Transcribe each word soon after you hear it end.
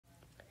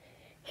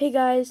Hey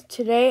guys,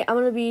 today I'm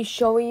gonna be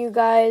showing you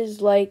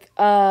guys what's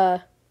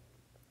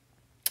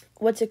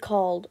it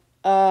called?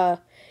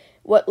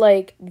 What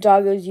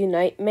Doggos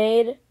Unite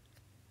made.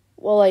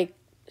 Well,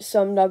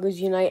 some Doggos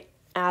Unite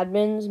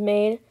admins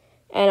made,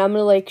 and I'm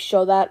gonna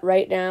show that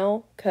right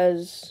now,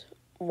 cause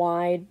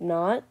why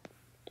not?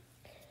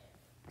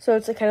 So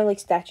it's kind of like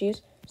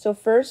statues. So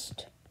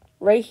first,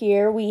 right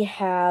here we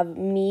have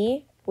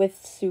me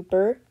with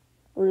Super.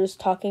 We're just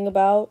talking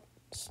about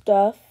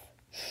stuff.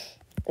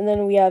 And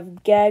then we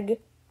have Geg,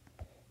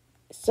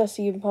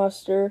 Sussy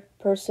Imposter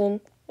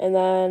person, and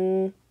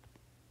then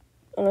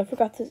I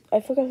forgot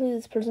who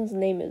this person's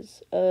name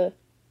is. I'll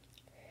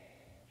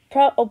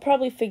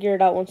probably figure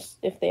it out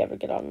if they ever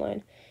get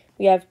online.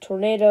 We have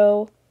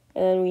Tornado,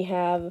 and then we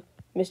have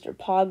Mr.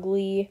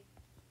 Pogly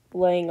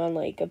laying on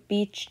a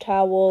beach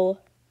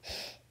towel.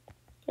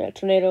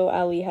 Tornado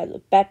Alley has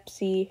a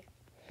Pepsi.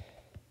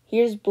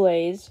 Here's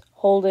Blaze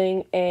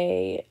holding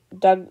the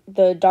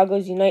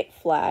Doggos Unite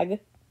flag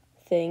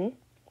thing.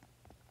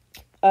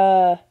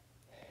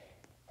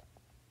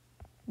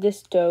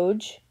 This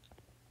Doge.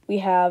 We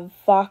have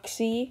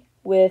Foxy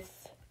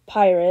with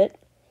Pirate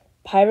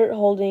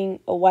holding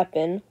a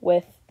weapon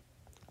with,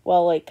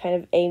 kind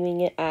of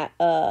aiming it at,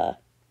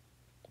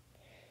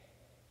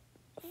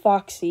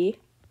 Foxy,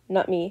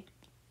 not me,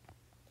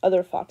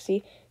 other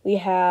Foxy. We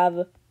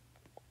have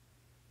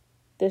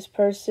this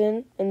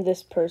person and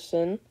this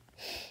person,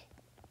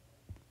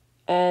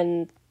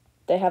 and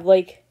they have,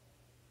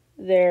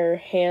 their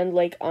hand,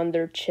 on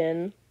their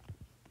chin.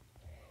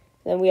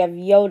 Then we have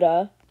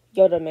Yoda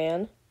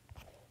Man.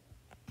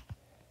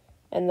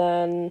 And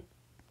then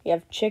we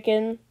have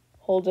Chicken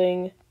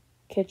holding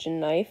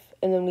kitchen knife.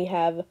 And then we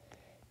have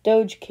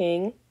Doge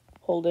King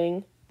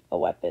holding a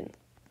weapon.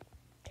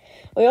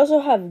 We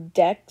also have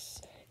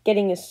Dex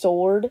getting a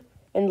sword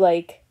and,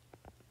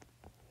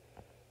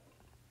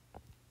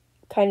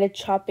 kind of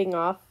chopping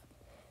off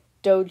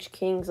Doge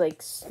King's,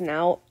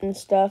 snout and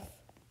stuff.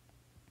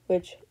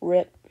 Which,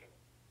 rip.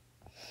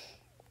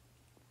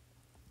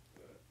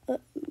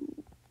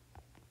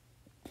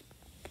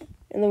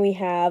 And then we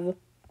have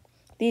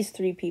these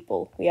three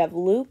people. We have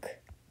Luke.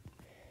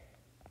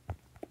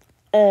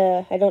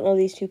 I don't know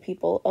these two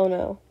people. Oh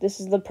no.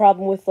 This is the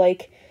problem with,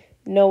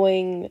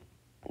 knowing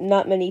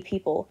not many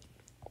people.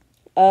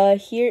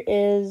 Here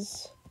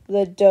is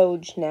the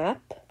Doge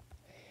Nap.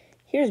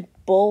 Here's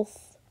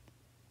both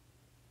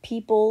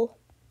people.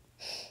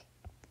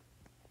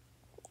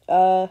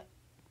 So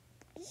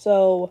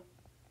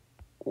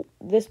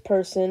this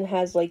person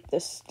has, the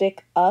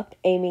stick up,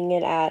 aiming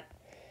it at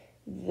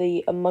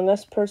the Among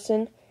Us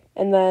person,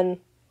 and then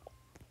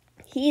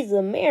he's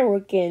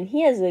American.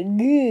 He has a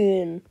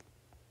gun.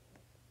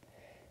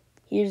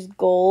 Here's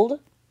Gold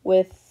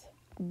with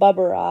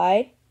Bubber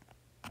Eye,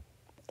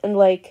 and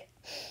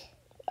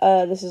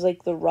this is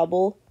the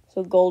rubble.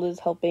 So Gold is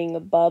helping a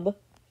Bub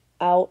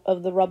out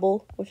of the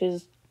rubble, which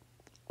is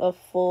a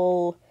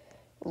full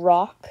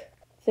rock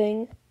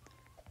thing.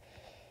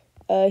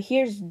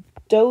 Here's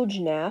Doge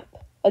Nap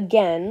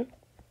again,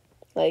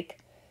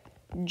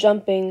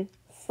 jumping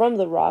from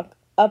the rock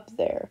up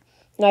there.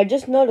 Now, I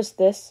just noticed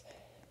this.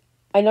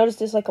 I noticed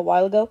this a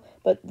while ago,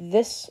 but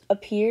this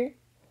up here,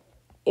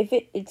 if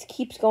it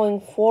keeps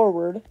going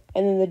forward,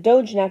 and then the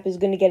Doge Nap is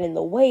going to get in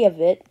the way of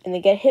it, and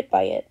then get hit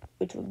by it,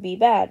 which would be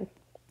bad.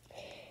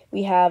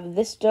 We have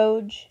this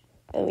Doge,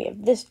 and we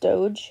have this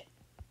Doge,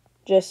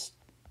 just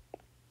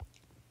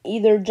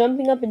either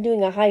jumping up and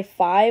doing a high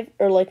five,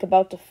 or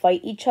about to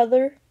fight each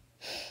other.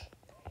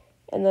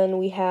 And then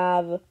we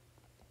have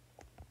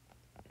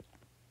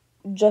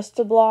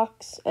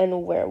Just-a-Blocks and a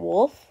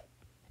Werewolf.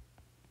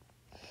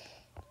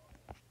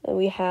 And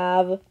we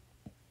have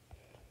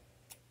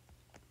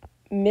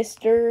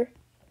Mr.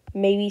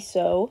 Maybe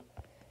So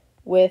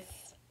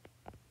with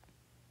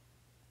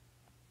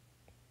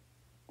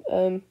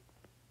oh,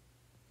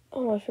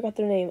 I forgot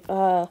their name.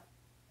 I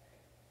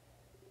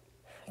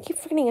keep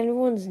forgetting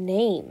everyone's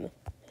name.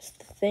 That's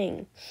the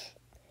thing.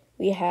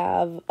 We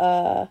have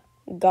Godzilla.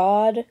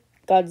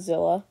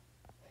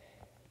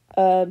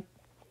 You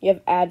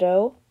have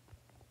Addo.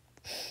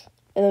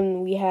 And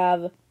then we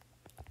have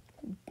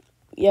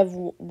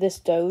this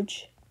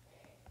Doge.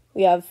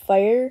 We have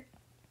Fire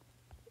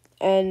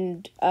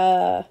and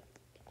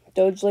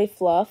Doge Lay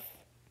Fluff.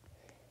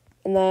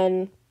 And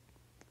then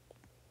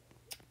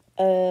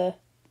oh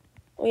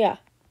yeah,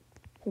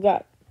 we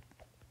got,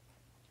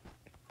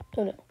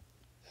 oh no.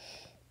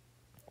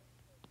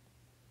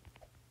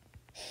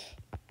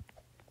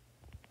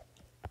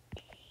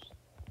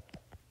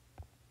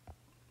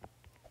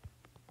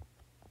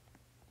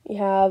 We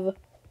have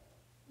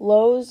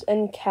Laws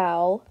and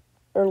Cal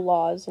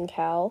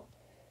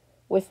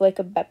with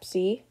a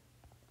Pepsi.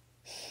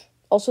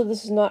 Also,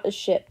 this is not a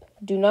ship.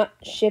 Do not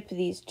ship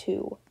these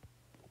two.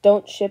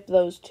 Don't ship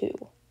those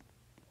two.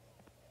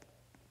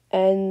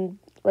 And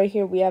right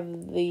here we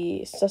have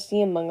the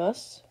Sussy Among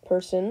Us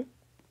person.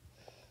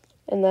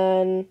 And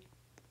then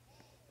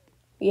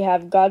we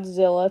have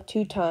Godzilla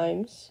 2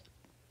 times.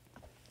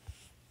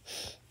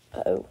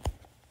 Uh-oh.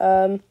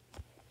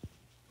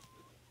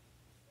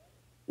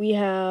 we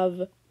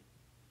have,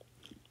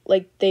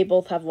 like, they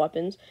both have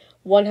weapons.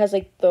 One has,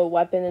 like, the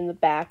weapon in the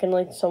back, and,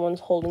 like,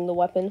 someone's holding the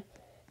weapon.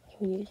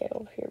 We need to get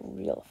over here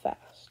real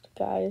fast,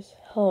 guys.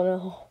 Oh,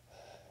 no.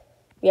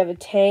 We have a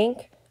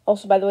tank.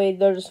 Also, by the way,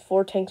 there's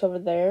 4 tanks over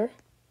there.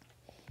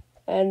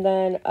 And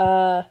then,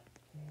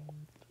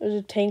 there's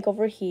a tank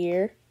over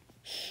here.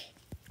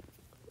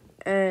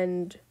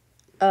 And,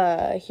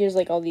 here's,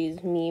 like, all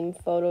these meme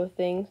photo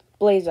things.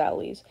 Blaze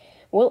alleys.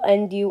 We'll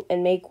end you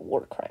and make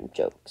war crime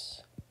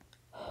jokes.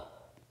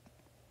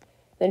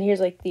 Then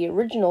here's, like, the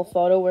original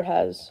photo where it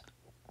has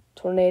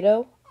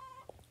Tornado,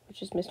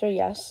 which is Mr.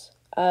 Yes,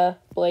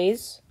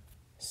 Blaze,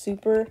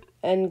 Super,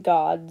 and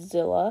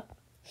Godzilla.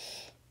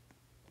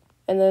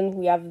 And then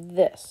we have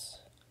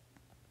this.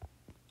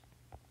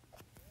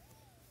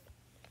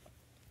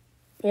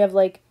 We have,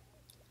 like,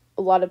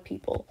 a lot of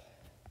people.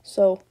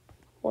 So,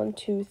 1,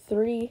 2,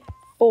 3,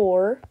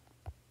 4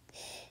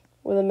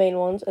 were the main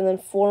ones. And then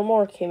 4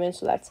 more came in,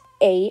 so that's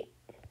 8.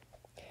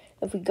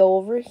 If we go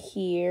over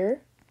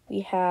here, we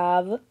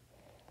have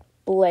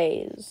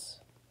Blaze.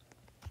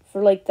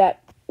 For, like,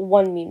 that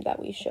one meme that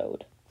we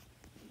showed.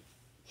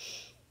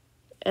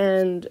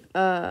 And,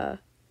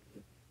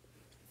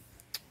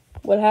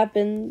 what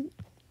happened,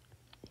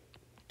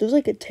 there's,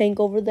 like, a tank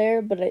over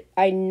there, but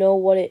I know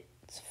what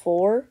it's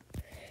for.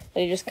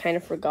 I just kind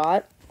of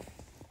forgot.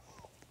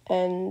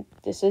 And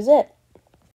this is it.